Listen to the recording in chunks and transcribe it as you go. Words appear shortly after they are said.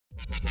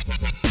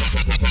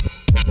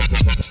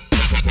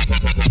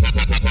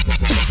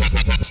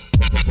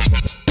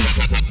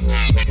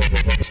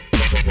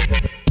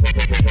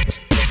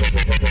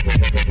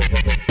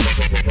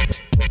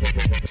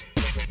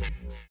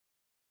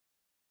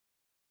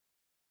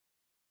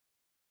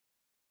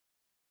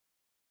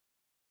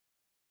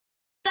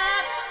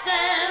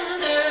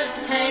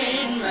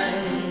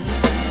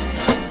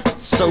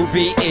So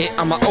be it,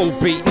 I'm an old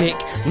beatnik.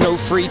 No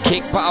free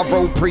kick, but I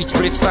roll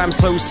pre-spliffs. I'm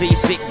so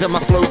seasick that my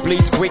flow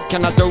bleeds quick.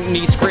 And I don't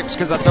need scripts,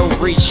 cause I don't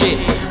read shit.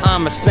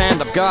 I'm a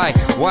stand-up guy,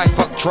 why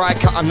fuck try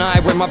cut an eye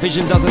when my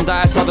vision doesn't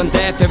die. Sudden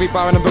death, every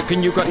bar in a book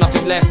and you got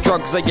nothing left.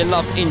 Drugs are your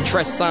love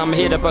interest, I'm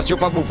here to bust your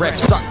bubble breath.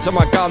 Stuck to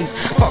my guns,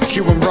 fuck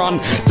you and run.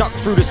 Duck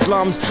through the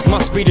slums,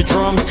 must be the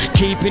drums.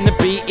 Keeping the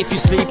beat, if you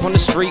sleep on the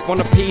street.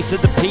 Want a piece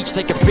of the peach,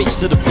 take a pitch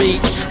to the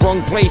beach.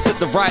 Wrong place at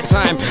the right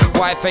time,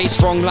 white face,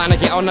 strong line, I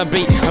get on the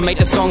beat. I make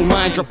the song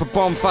mine, drop a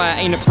bonfire,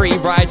 ain't a free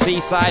ride.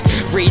 Seaside,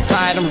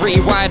 retired, I'm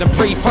rewired, I'm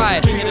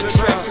pre-fired. King of the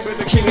Tramps, we're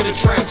the king of the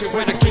Tramps,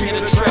 we're the king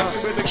of the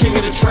Tramps, we're the king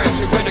of the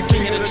Tramps, we're the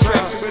king of the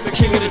Tramps, we're the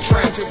king of the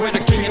Tramps, we're the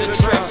king of the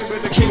Tramps, we're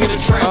the king of the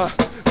Tramps.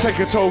 Take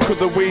a toll cause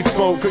the weed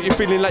smoke, got you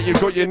feeling like you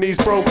got your knees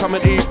broke. I'm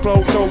an east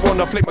bloke, don't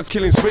wanna flick my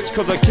killing switch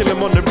cause I kill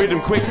him on the rhythm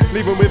quick.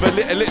 Leave him with a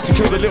little lit to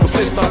kill the little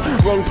sister.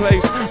 Wrong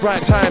place,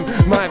 right time,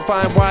 might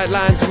find white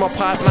lines in my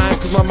pipelines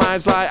cause my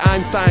mind's like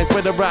Einstein's.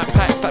 Where the rap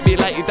packs that be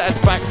like your dad's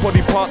back,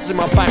 body parts in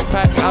my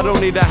backpack. I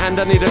don't need a hand,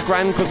 I need a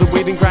grand cause the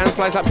weed in grand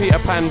flies like Peter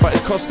Pan. But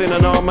it's costing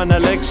an arm and a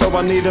leg so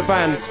I need a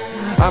van.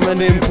 I'm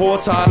an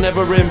importer,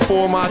 never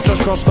informer.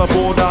 Just crossed the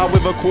border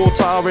with a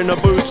quarter in a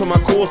boot on my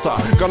Corsa.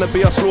 Gonna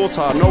be a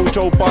slaughter, no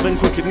Joe Budden,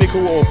 crooked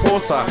nickel or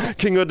porter.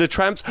 King of the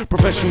Tramps,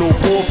 professional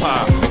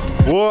pauper.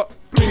 What?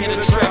 King of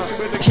the Tramps,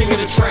 we're the king of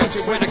the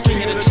Tramps, we're the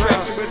king of the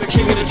Tramps, we're the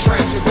king of the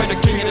Tramps, we're the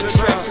king of the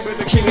Tramps, we're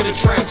the king of the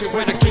Tramps,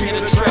 we're the king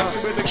of the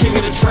Tramps, we're the king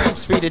of the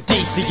Tramps. Be the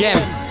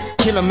DCM.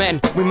 Killer men,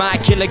 we might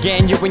kill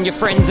again. You and your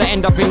friends that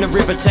end up in the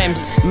River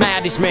Thames.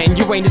 Maddest men,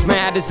 you ain't as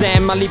mad as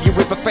them. I leave you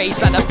with a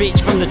face like a bitch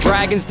from the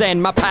Dragon's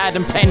Den. My pad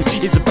and pen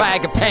is a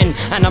bag of pen,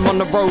 and I'm on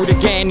the road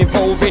again,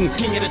 involving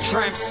King of the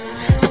Tramps.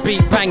 The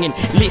beat banging,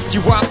 lift you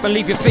up and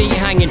leave your feet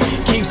hanging.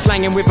 Keep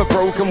slanging with a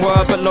broken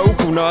word, but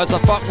local nerds, I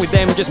fuck with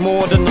them just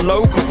more than the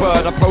local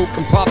bird. I poke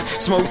and puff,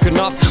 smoke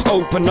enough,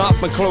 open up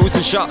and close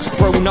and shut.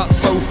 Bro nuts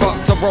so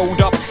fucked, I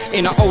rolled up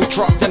in an old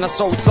truck, then I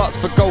sold sluts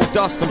for gold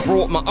dust and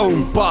brought my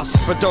own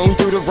bus. But don't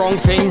do the wrong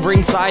thing,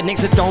 ringside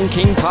next to Don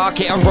King, park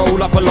it and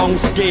roll up a long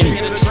skin.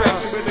 King of the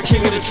Tramps, we're the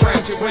king of the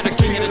Tramps, we're the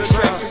king of the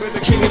Tramps, we're the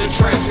king of the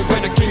Tramps, we're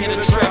the king of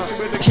the Tramps,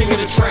 we're the king of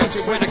the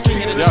Tramps, we're the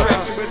king of the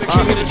Tramps, we're the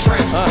king of the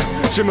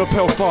Tramps. Je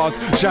m'appelle Farz,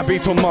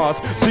 j'habite en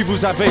Mars. Si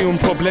vous avez un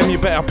problème, you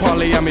better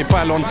parler à mes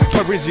ballons.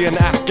 Parisian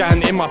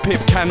Afghan in my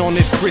piff cannon.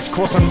 It's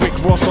crisscross and Rick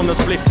Ross on the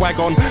spliff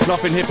wagon.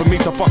 Nothing here for me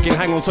to fucking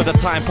hang on, so the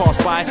time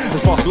passed by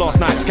as fast last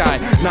night sky.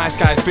 Nice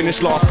guys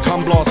finish last,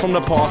 come blast from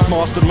the past.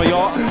 Mastered my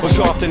art, or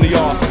shaft in the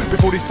arse.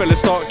 Before these fellas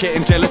start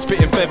getting jealous,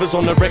 spitting feathers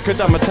on the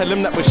record, I'ma tell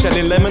them that we're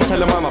shelling lemon. Tell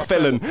them I'm a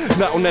felon,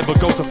 that'll never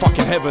go to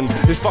fucking heaven.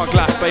 It's fuck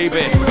life,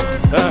 baby.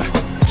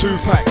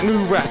 Two-pack,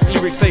 new rap,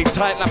 lyrics stay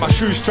tight like my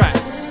shoe strap.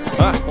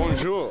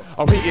 Bonjour.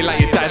 I'll hit you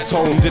like your dad's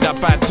home. Did that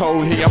bad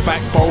tone hit your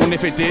backbone?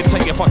 If it did,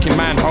 take your fucking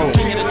man home.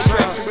 King of the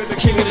Tramps, we're the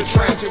king of the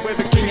Tramps, we're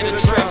the king of the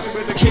Tramps,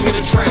 we're the king of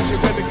the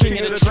Tramps, we're the king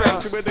of the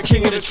Tramps, we're the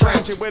king of the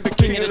Tramps, we're the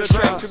king of the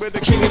Tramps, we're the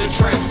king of the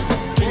Tramps,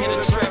 king of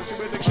the Tramps,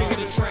 we're the king of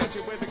the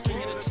Tramps, we're the king.